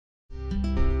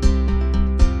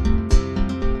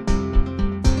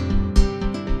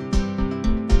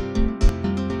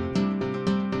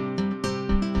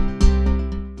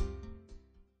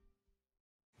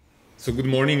So good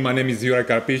morning, my name is Juraj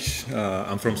Karpis.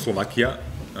 I'm from Slovakia,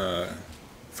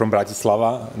 from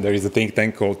Bratislava. There is a think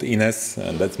tank called INES,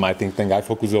 and that's my think tank. I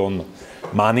focus on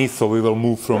money, so we will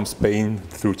move from Spain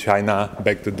through China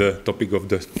back to the topic of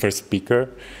the first speaker.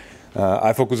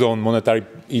 I focus on monetary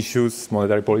issues,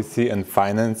 monetary policy and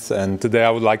finance, and today I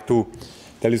would like to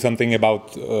tell you something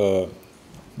about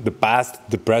the past,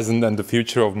 the present and the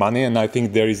future of money, and I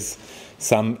think there is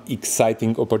some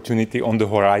exciting opportunity on the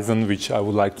horizon, which I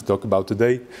would like to talk about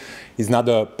today. It's not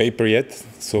a paper yet,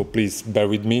 so please bear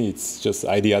with me. It's just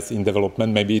ideas in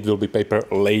development. Maybe it will be paper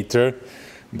later.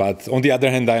 But on the other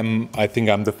hand, I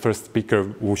think I'm the first speaker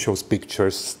who shows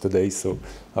pictures today, so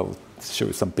I will show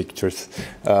you some pictures.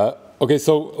 Okay,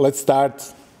 so let's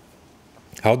start.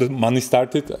 How the money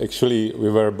started? Actually,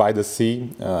 we were by the sea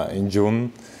in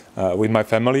June with my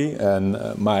family, and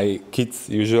my kids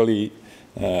usually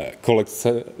collect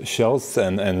shells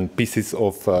and pieces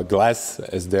of glass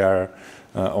as they are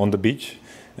on the beach,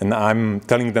 and I'm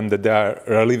telling them that they are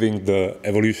reliving the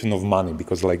evolution of money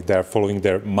because like they are following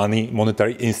their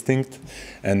monetary instinct,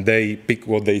 and they pick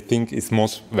what they think is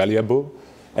most valuable.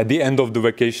 At the end of the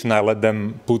vacation, I let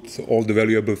them put all the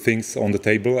valuable things on the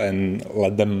table and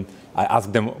I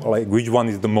ask them like which one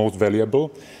is the most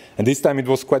valuable. And this time it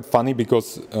was quite funny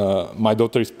because my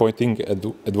daughter is pointing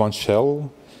at one shell.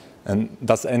 And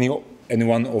does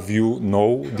anyone of you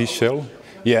know this shell?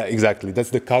 Yeah, exactly. That's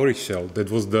the cowrie shell.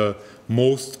 That was the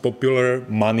most popular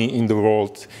money in the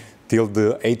world till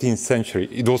the 18th century.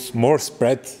 It was more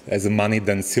spread as a money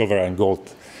than silver and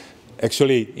gold.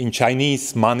 Actually, in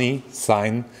Chinese, money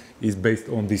sign is based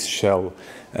on this shell.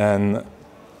 And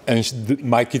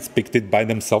my kids picked it by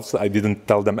themselves. I didn't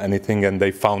tell them anything, and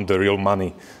they found the real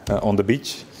money on the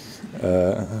beach,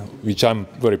 which I'm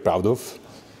very proud of.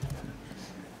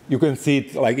 You can see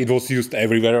it like it was used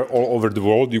everywhere, all over the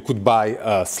world. You could buy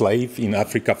a slave in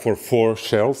Africa for 4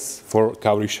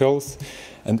 cowrie shells.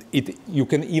 And you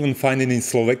can even find it in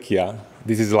Slovakia.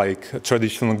 This is like a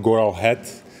traditional goral hat.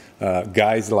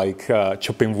 Guys like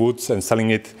chopping woods and selling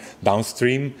it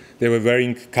downstream. They were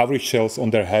wearing cowrie shells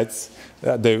on their heads.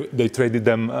 They traded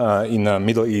them in the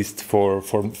Middle East for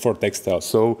textiles.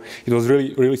 So it was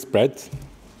really spread.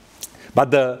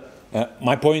 But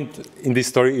my point in this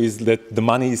story is that the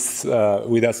money is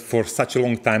with us for such a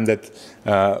long time that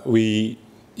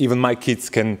even my kids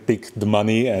can pick the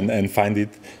money and find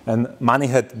it. And money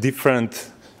had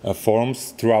different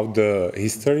forms throughout the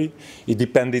history. It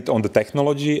depended on the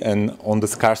technology and on the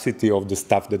scarcity of the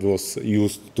stuff that was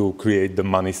used to create the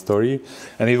money story.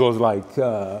 And it was like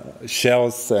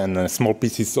shells and small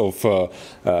pieces of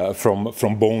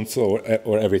from bones or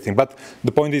everything. But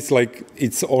the point is like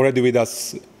it's already with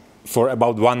us for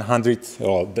about 100,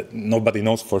 or nobody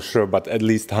knows for sure, but at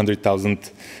least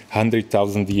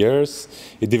 100,000 years.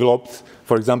 It developed.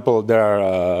 For example, there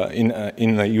are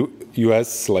in the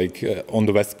U.S., like on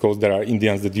the West Coast, there are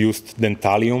Indians that used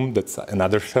dentalium. That's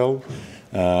another shell.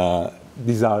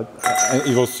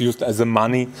 It was used as a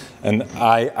money, and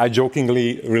I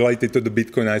jokingly related to the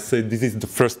Bitcoin. I said this is the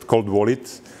first cold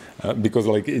wallet because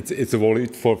like it's a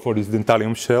wallet for this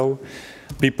dentalium shell.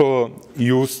 People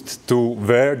used to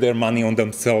wear their money on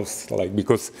themselves, like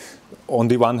because on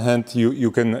the one hand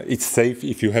it's safe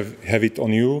if you have it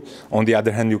on you. On the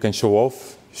other hand, you can show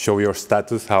your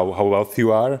status, how wealthy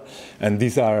you are. And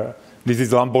this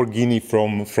is Lamborghini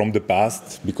from the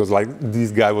past, because like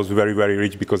this guy was very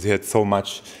rich because he had so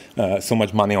much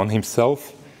money on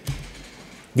himself.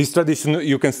 This tradition,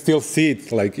 you can still see it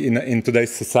like in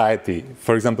today's society.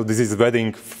 For example, this is a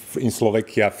wedding in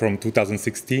Slovakia from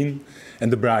 2016,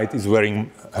 and the bride is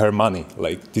wearing her money.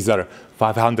 Like these are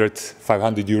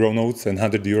 500 euro notes and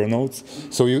 100 euro notes.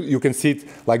 So you can see it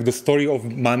like the story of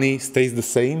money stays the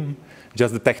same,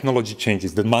 just the technology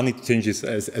changes. The money changes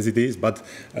as it is, but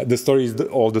the story is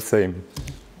all the same.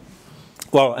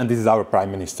 Well, and this is our prime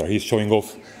minister. He's showing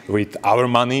off with our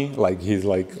money, like he's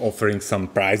like offering some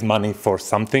prize money for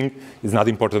something. It's not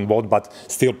important what, but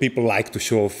still people like to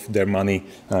show off their money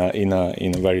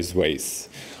in various ways.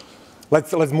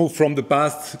 Let's move from the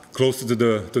past closer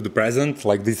to the present.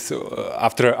 Like this,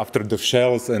 after the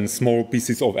shells and small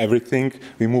pieces of everything,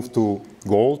 we move to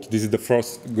gold. This is the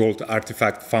first gold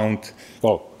artifact found.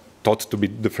 Well, thought to be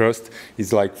the first,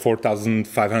 is like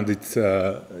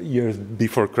 4,500 years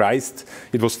before Christ.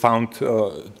 It was found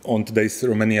on today's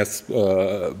Romania's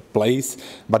place,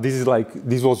 but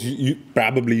this was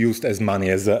probably used as money,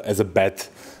 as a bet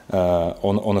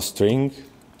on a string.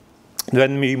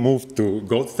 Then we moved to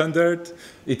gold standard.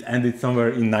 It ended somewhere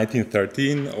in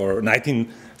 1913 or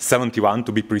 1971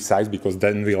 to be precise, because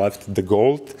then we left the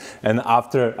gold. And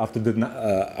after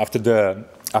the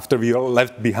after we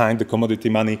left behind the commodity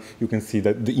money, you can see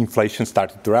that the inflation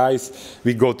started to rise.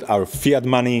 We got our fiat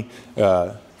money.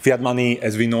 Fiat money,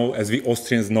 as we know, as we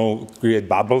Austrians know, create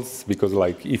bubbles, because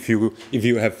like if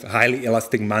you have highly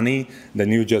elastic money,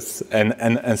 then you just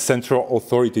and central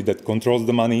authority that controls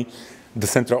the money, the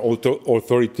central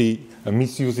authority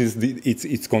misuses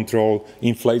its control,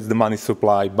 inflates the money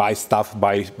supply, buys stuff,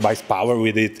 buys power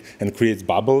with it, and creates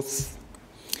bubbles.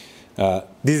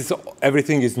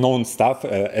 Everything is known stuff,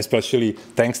 especially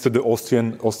thanks to the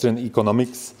Austrian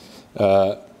economics.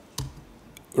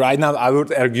 Right now, I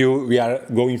would argue we are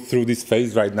going through this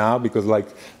phase right now, because like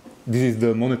this is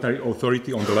the monetary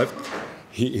authority on the left.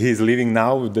 He is leaving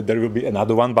now. There will be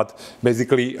another one, but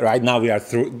basically right now we are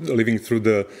living through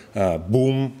the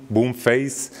boom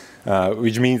phase,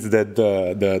 which means that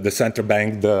the central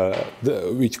bank,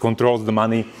 which controls the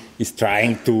money, is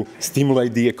trying to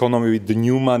stimulate the economy with the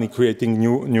new money, creating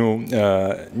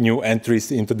new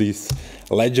entries into these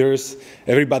ledgers.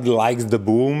 Everybody likes the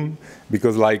boom,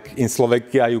 because like in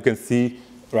Slovakia, you can see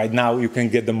right now you can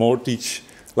get the mortgage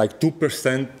like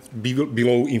 2%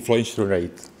 below inflation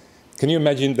rate. Can you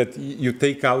imagine that you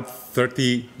take out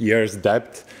 30 years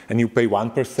debt and you pay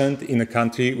 1% in a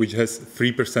country which has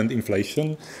 3%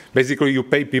 inflation? Basically, you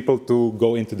pay people to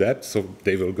go into debt, so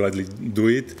they will gladly do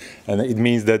it. And it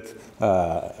means that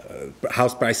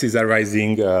house prices are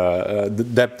rising, the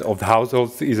debt of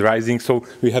households is rising. So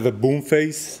we have a boom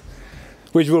phase,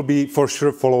 which will be for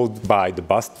sure followed by the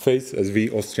bust phase, as we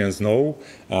Austrians know.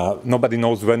 Nobody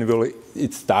knows when will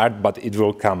it start, but it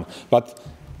will come. But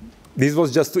this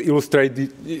was just to illustrate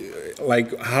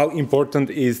like how important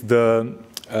is the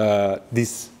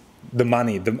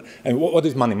money. And what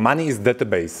is money? Money is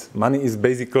database. Money is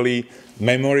basically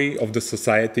memory of the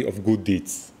society of good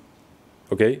deeds.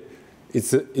 Okay,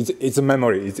 it's a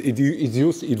memory.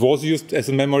 It was used as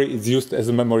a memory. It's used as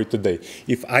a memory today.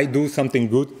 If I do something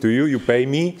good to you, you pay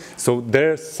me. So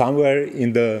there somewhere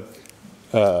in the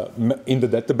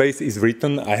database is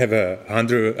written, I have a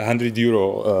 100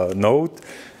 euro note.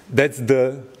 That's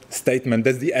the statement,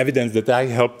 that's the evidence that I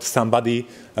helped somebody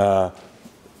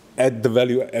at the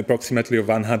value approximately of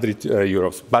 100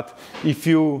 euros. But if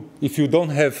you don't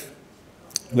have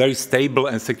very stable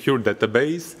and secure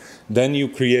database, then you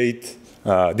create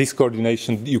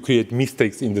discoordination, you create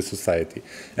mistakes in the society.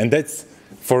 And that's,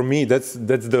 for me, that's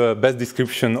the best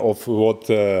description of what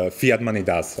fiat money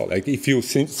does. So, like, if you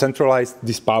centralize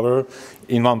this power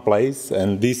in one place,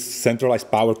 and this centralized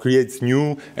power creates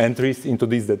new entries into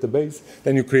this database,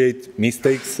 then you create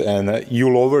mistakes, and you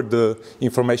lower the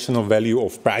informational value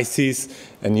of prices,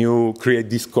 and you create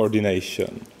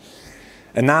discoordination.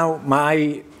 And now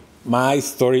my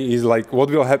story is like, what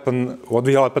will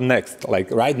happen next?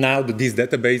 Like right now, this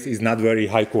database is not very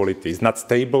high quality. It's not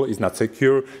stable, it's not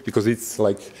secure, because it's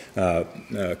like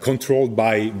controlled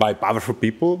by powerful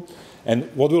people. And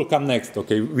what will come next?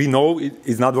 Okay, we know it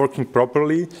is not working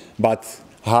properly, but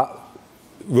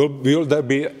will there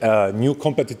be a new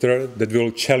competitor that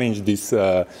will challenge this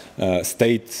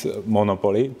state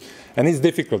monopoly? And it's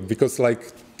difficult, because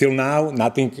like till now,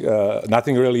 nothing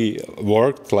really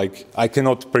worked. Like I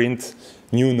cannot print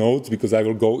new notes because I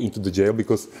will go into the jail,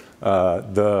 because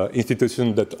the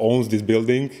institution that owns this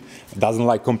building doesn't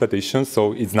like competition,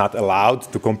 so it's not allowed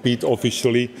to compete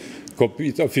officially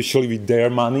with their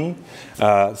money.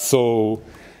 So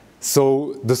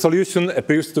the solution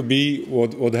appears to be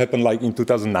what happened like in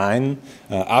 2009.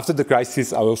 After the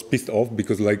crisis, I was pissed off,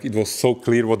 because like it was so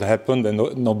clear what happened, and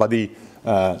nobody.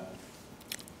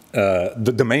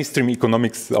 The mainstream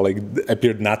economics like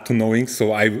appeared not to knowing,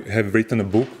 so I have written a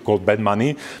book called Bad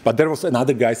Money. But there was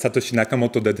another guy, Satoshi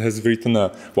Nakamoto, that has written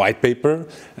a white paper,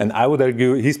 and I would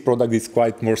argue his product is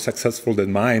quite more successful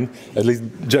than mine, at least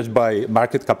judged by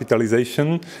market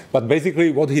capitalization. But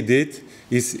basically what he did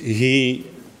is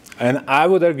and I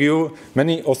would argue,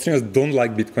 many Austrians don't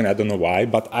like Bitcoin, I don't know why,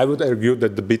 but I would argue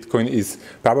that the Bitcoin is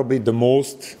probably the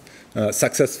most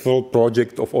successful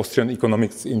project of Austrian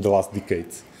economics in the last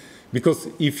decades. Because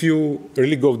if you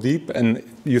really go deep and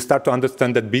you start to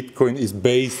understand that Bitcoin is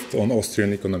based on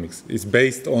Austrian economics, it's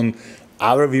based on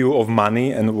our view of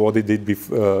money and what it did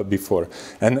before.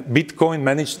 And Bitcoin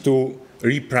managed to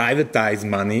reprivatize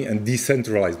money and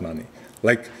decentralize money.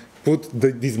 Like put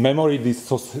this memory, this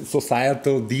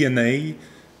societal DNA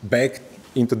back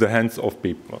into the hands of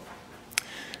people.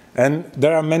 And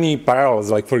there are many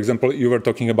parallels, like for example, you were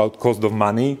talking about cost of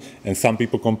money, and some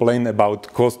people complain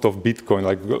about cost of Bitcoin,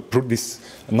 like this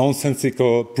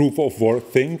nonsensical proof of work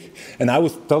thing. And I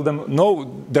would tell them, no,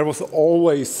 there was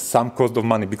always some cost of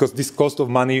money, because this cost of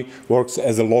money works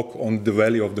as a lock on the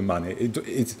value of the money.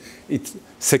 It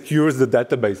secures the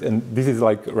database, and this is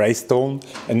like Raystone,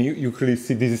 and you clearly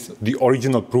see this is the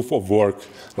original proof of work.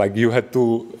 Like you had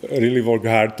to really work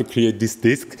hard to create this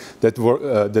disk that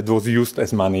was used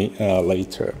as money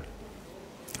later.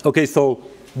 Okay, so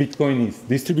Bitcoin is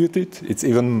distributed. It's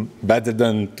even better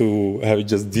than to have it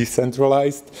just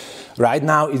decentralized. Right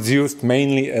now, it's used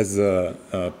mainly as a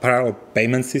parallel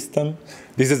payment system.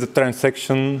 This is a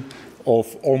transaction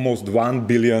of almost $1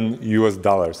 billion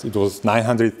US. It was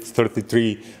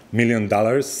 $933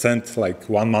 million sent like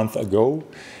 1 month ago,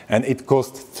 and it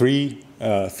cost $3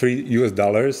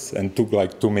 US and took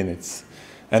like 2 minutes.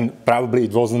 And probably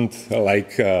it wasn't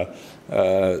like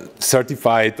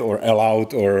certified or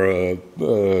allowed, or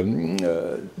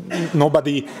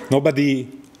nobody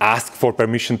asked for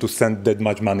permission to send that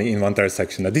much money in one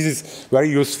transaction. Now, this is very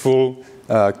useful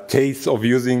case of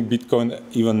using Bitcoin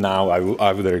even now, I would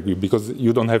argue, because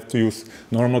you don't have to use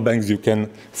normal banks, you can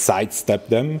sidestep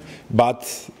them.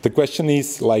 But the question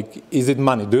is, like, is it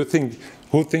money?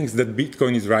 Who thinks that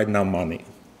Bitcoin is right now money?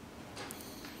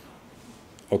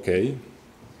 Okay.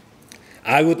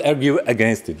 I would argue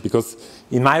against it, because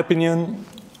in my opinion,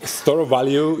 store of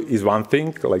value is one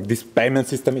thing, like this payment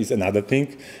system is another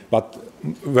thing, but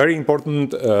very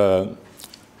important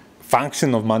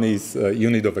function of money is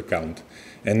unit of account.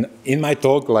 And in my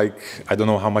talk, like, I don't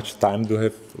know how much time do I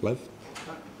have left?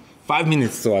 5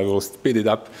 minutes, so I will speed it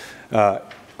up.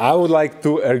 I would like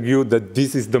to argue that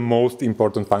this is the most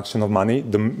important function of money,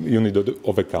 the unit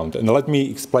of account. And let me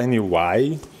explain you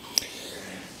why.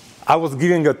 I was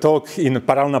giving a talk in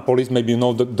Paralelnopolis, maybe you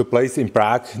know the place in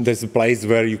Prague. There's a place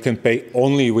where you can pay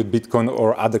only with Bitcoin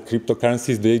or other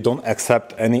cryptocurrencies. They don't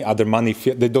accept any other money.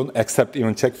 They don't accept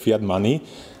even Czech fiat money.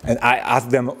 And I asked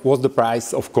them, what's the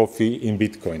price of coffee in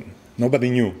Bitcoin? Nobody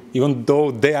knew. Even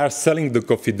though they are selling the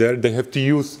coffee there, they have to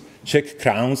use Czech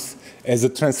crowns as a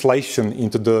translation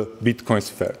into the Bitcoin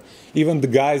sphere. Even the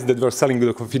guys that were selling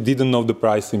the coffee didn't know the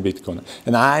price in Bitcoin.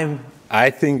 And I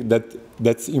think that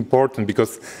that's important,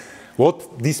 because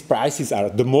what these prices are,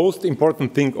 the most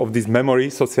important thing of this memory,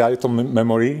 societal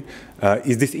memory,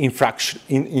 is this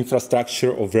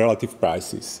infrastructure of relative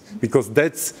prices, because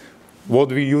that's what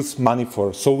we use money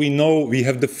for. So we know, we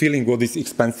have the feeling what is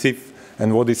expensive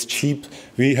and what is cheap.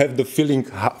 We have the feeling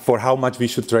for how much we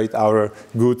should trade our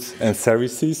goods and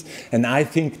services. And I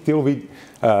think till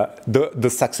the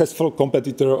successful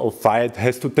competitor of fiat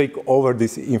has to take over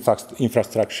this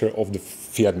infrastructure of the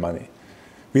fiat money.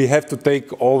 We have to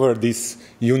take over this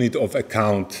unit of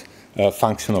account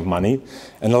function of money.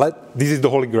 And this is the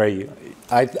holy grail.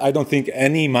 I don't think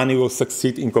any money will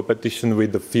succeed in competition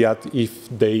with the fiat if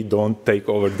they don't take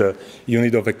over the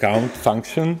unit of account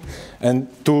function. And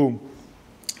to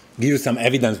give you some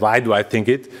evidence why do I think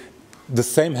it, the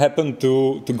same happened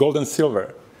to gold and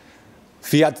silver.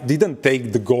 Fiat didn't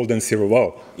take the gold and silver.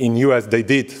 Well, in US they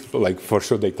did, like for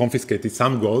sure they confiscated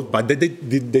some gold, but they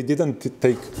didn't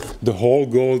take the whole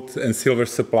gold and silver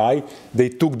supply. They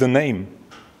took the name.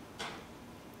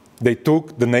 They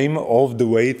took the name of the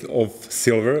weight of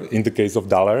silver, in the case of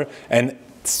dollar, and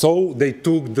so they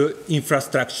took the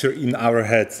infrastructure in our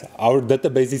heads, our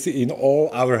databases in all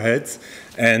our heads,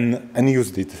 and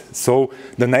used it. So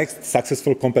the next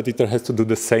successful competitor has to do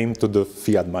the same to the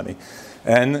fiat money.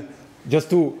 And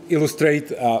just to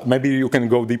illustrate, maybe you can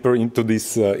go deeper into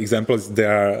these examples.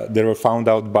 They were found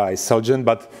out by Seljan,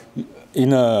 but in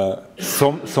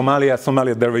Somalia,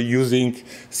 they were using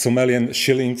Somalian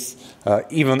shillings,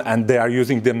 and they are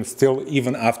using them still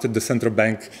even after the central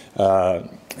bank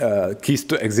ceased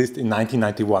to exist in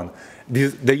 1991.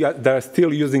 They are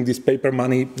still using this paper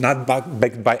money, not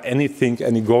backed by anything,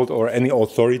 any gold or any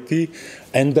authority,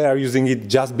 and they are using it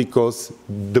just because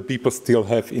the people still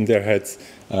have in their heads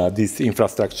this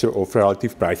infrastructure of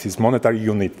relative prices, monetary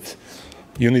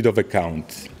unit of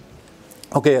account.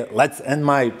 Okay, let's end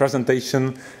my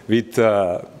presentation with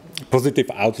a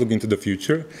positive outlook into the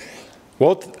future.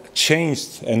 What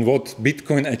changed and what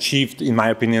Bitcoin achieved, in my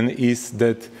opinion, is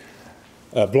that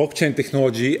blockchain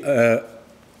technology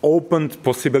opened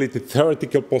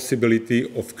theoretical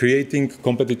possibility of creating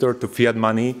competitor to fiat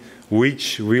money,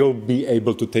 which will be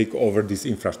able to take over this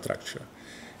infrastructure.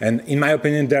 And in my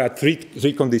opinion, there are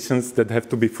three conditions that have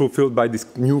to be fulfilled by this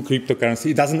new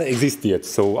cryptocurrency. It doesn't exist yet,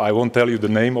 so I won't tell you the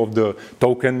name of the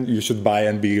token you should buy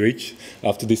and be rich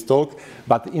after this talk.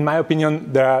 But in my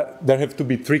opinion, there have to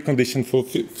be three conditions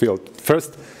fulfilled.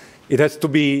 First, it has to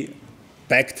be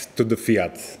pegged to the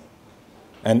fiat,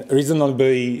 and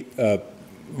reasonably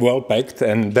well pegged.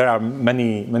 And there are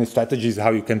many strategies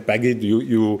how you can peg it.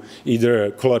 You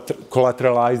either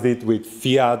collateralize it with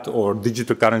fiat or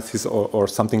digital currencies or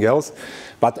something else.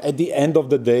 But at the end of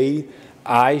the day,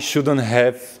 I shouldn't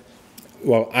have.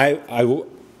 Well,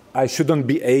 I shouldn't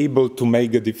be able to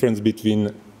make a difference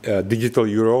between digital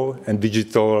euro and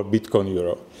digital Bitcoin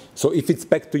euro. So if it's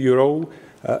pegged to euro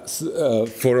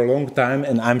for a long time,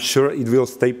 and I'm sure it will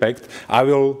stay pegged, I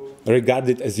will regard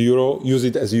it as euro, use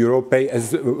it as euro, pay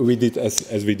with it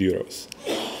as with euros.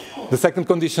 The second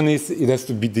condition is it has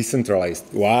to be decentralized.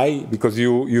 Why? Because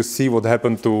you see what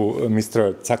happened to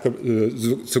Mr.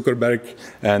 Zuckerberg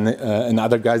and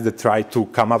other guys that try to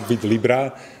come up with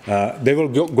Libra. They will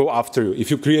go after you.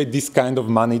 If you create this kind of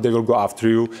money, they will go after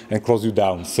you and close you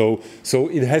down. So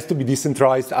it has to be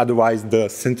decentralized, otherwise the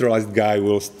centralized guy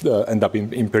will end up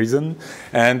in prison.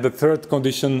 And the third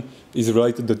condition is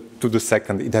related to the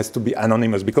second. It has to be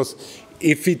anonymous, because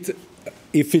if it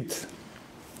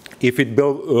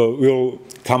will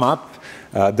come up,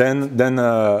 then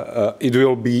it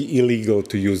will be illegal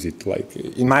to use it. Like,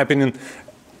 in my opinion,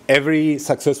 every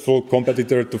successful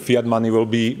competitor to fiat money will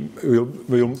be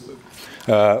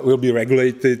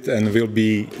regulated and will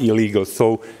be illegal.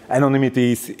 So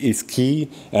anonymity is key.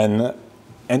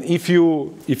 And if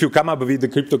you come up with the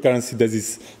cryptocurrency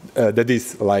that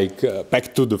is like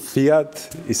pegged to the fiat,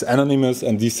 is anonymous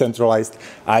and decentralized,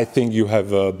 I think you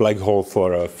have a black hole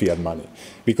for fiat money.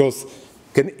 Because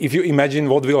if you imagine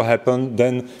what will happen,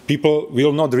 then people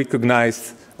will not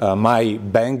recognize my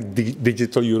bank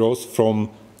digital euros from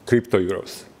crypto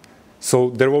euros.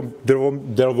 So there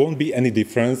won't be any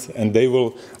difference, and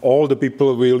all the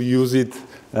people will use it,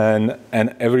 and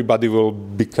everybody will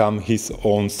become his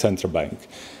own central bank.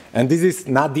 And this is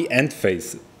not the end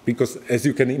phase, because as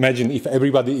you can imagine, if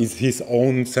everybody is his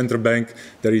own central bank,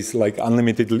 there is like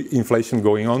unlimited inflation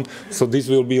going on. So this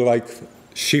will be like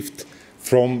shift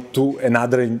to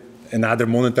another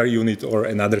monetary unit or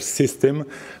another system.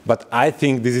 But I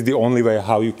think this is the only way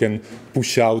how you can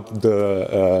push out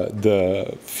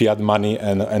the fiat money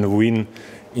and win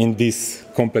in this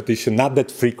competition, not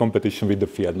that free competition with the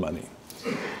fiat money.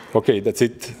 Okay, that's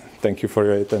it. Thank you for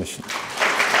your attention.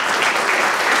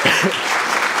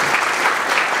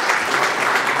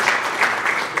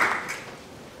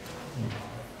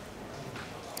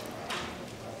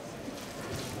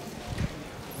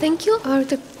 Thank you.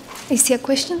 I see a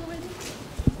question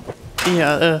already.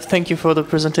 Yeah, thank you for the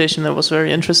presentation. That was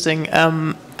very interesting.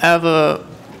 I have a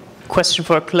question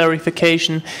for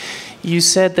clarification. You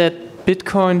said that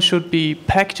Bitcoin should be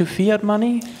pegged to fiat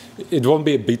money? It won't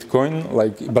be a Bitcoin,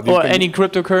 but or any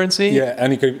cryptocurrency? Yeah,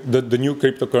 the new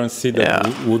cryptocurrency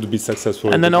that would be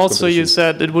successful. And then also you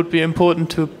said it would be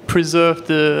important to preserve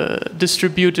the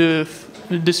distributed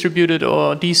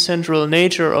or decentral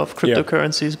nature of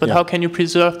cryptocurrencies, but how can you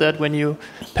preserve that when you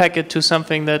peg it to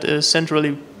something that is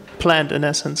centrally planned in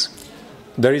essence?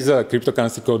 There is a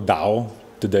cryptocurrency called DAO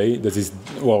today that is,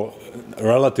 well,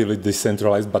 relatively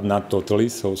decentralized, but not totally,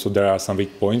 so there are some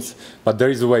weak points. But there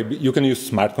is a way, you can use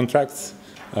smart contracts.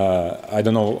 I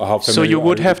don't know how familiar. So you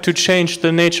would have to change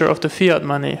the nature of the fiat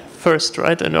money first,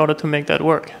 right, in order to make that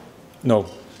work? No.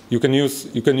 You can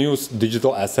use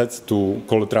digital assets to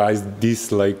collateralize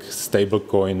this like stable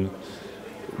coin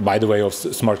by the way of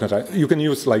smart contract. You can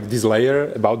use like this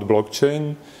layer about the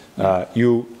blockchain.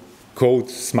 You code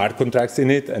smart contracts in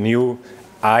it, and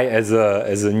I as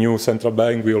a new central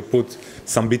bank will put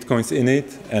some bitcoins in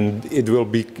it, and it will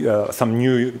be some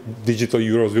new digital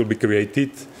euros will be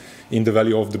created in the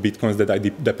value of the bitcoins that I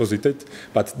deposited.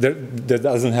 But there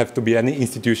doesn't have to be any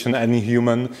institution, any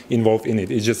human involved in it.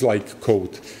 It's just like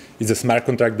code. It's a smart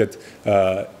contract that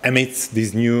emits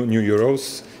these new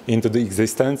euros into the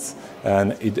existence,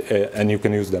 and you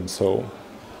can use them. So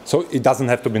it doesn't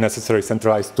have to be necessarily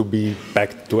centralized to be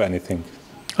pegged to anything.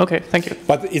 Okay, thank you.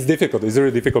 But it's difficult. It's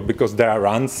really difficult because there are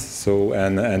runs. So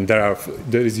and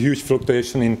there is huge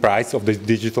fluctuation in price of the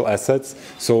digital assets.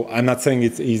 So I'm not saying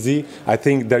it's easy. I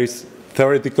think there is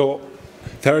theoretical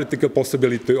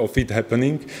possibility of it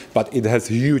happening, but it has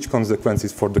huge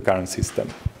consequences for the current system.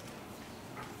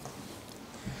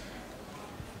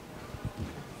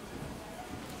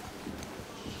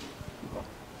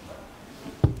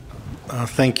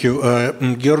 Thank you.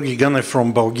 Georgi Ganev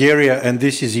from Bulgaria, and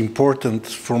this is important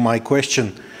for my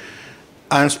question.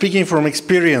 I'm speaking from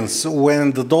experience.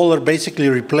 When the dollar basically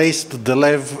replaced the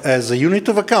lev as a unit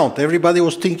of account, everybody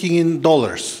was thinking in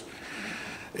dollars,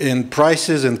 in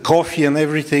prices and coffee and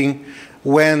everything.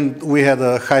 When we had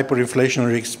a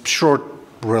hyperinflationary short,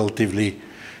 relatively,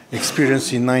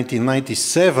 experience in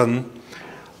 1997,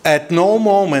 At no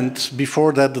moment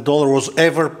before that the dollar was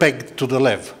ever pegged to the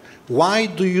lev. Why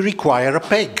do you require a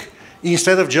peg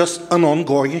instead of just an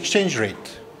ongoing exchange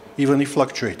rate, even if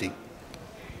fluctuating?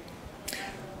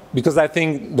 Because I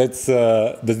think that's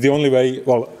the only way.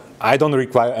 Well, I don't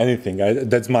require anything.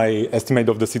 That's my estimate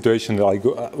of the situation, like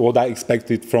what I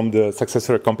expected from the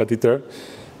successor competitor.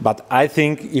 But I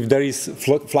think if there is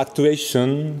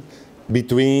fluctuation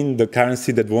between the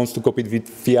currency that wants to compete with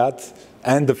fiat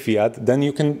and the fiat, then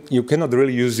you cannot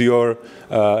really use your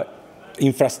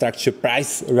infrastructure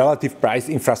price, relative price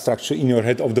infrastructure in your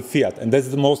head of the fiat. And that's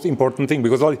the most important thing,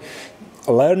 because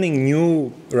learning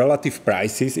new relative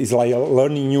prices is like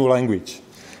learning new language.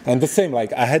 And the same,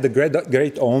 like I had a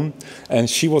great aunt, and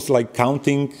she was like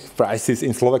counting prices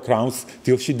in Slovak crowns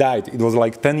till she died. It was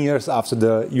like 10 years after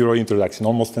the euro introduction,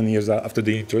 almost 10 years after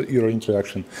the euro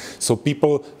introduction. So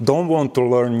people don't want to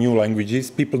learn new languages.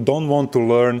 People don't want to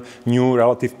learn new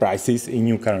relative prices in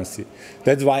new currency.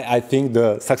 That's why I think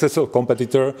the successful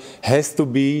competitor has to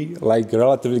be like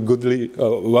relatively goodly,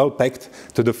 well packed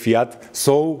to the fiat.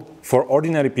 So for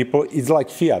ordinary people, it's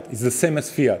like fiat. It's the same as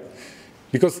fiat.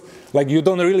 Because like you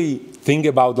don't really think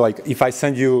about like if I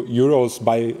send you euros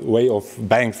by way of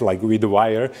banks like with the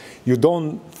wire, you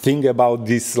don't think about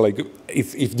this like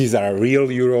if these are real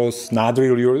euros, not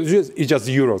real euros. It's just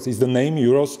euros. It's the name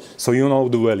euros, so you know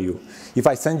the value. If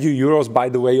I send you euros by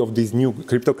the way of this new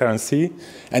cryptocurrency,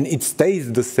 and it stays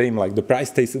the same, like the price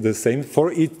stays the same,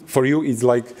 for you it's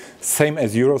like same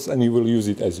as euros, and you will use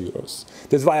it as euros.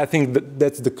 That's why I think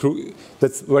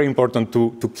that's very important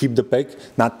to keep the peg,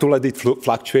 not to let it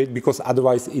fluctuate, because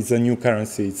otherwise it's a new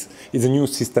currency, it's a new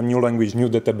system, new language, new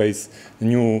database,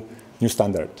 new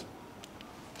standard.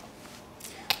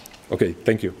 Okay,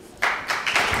 thank you.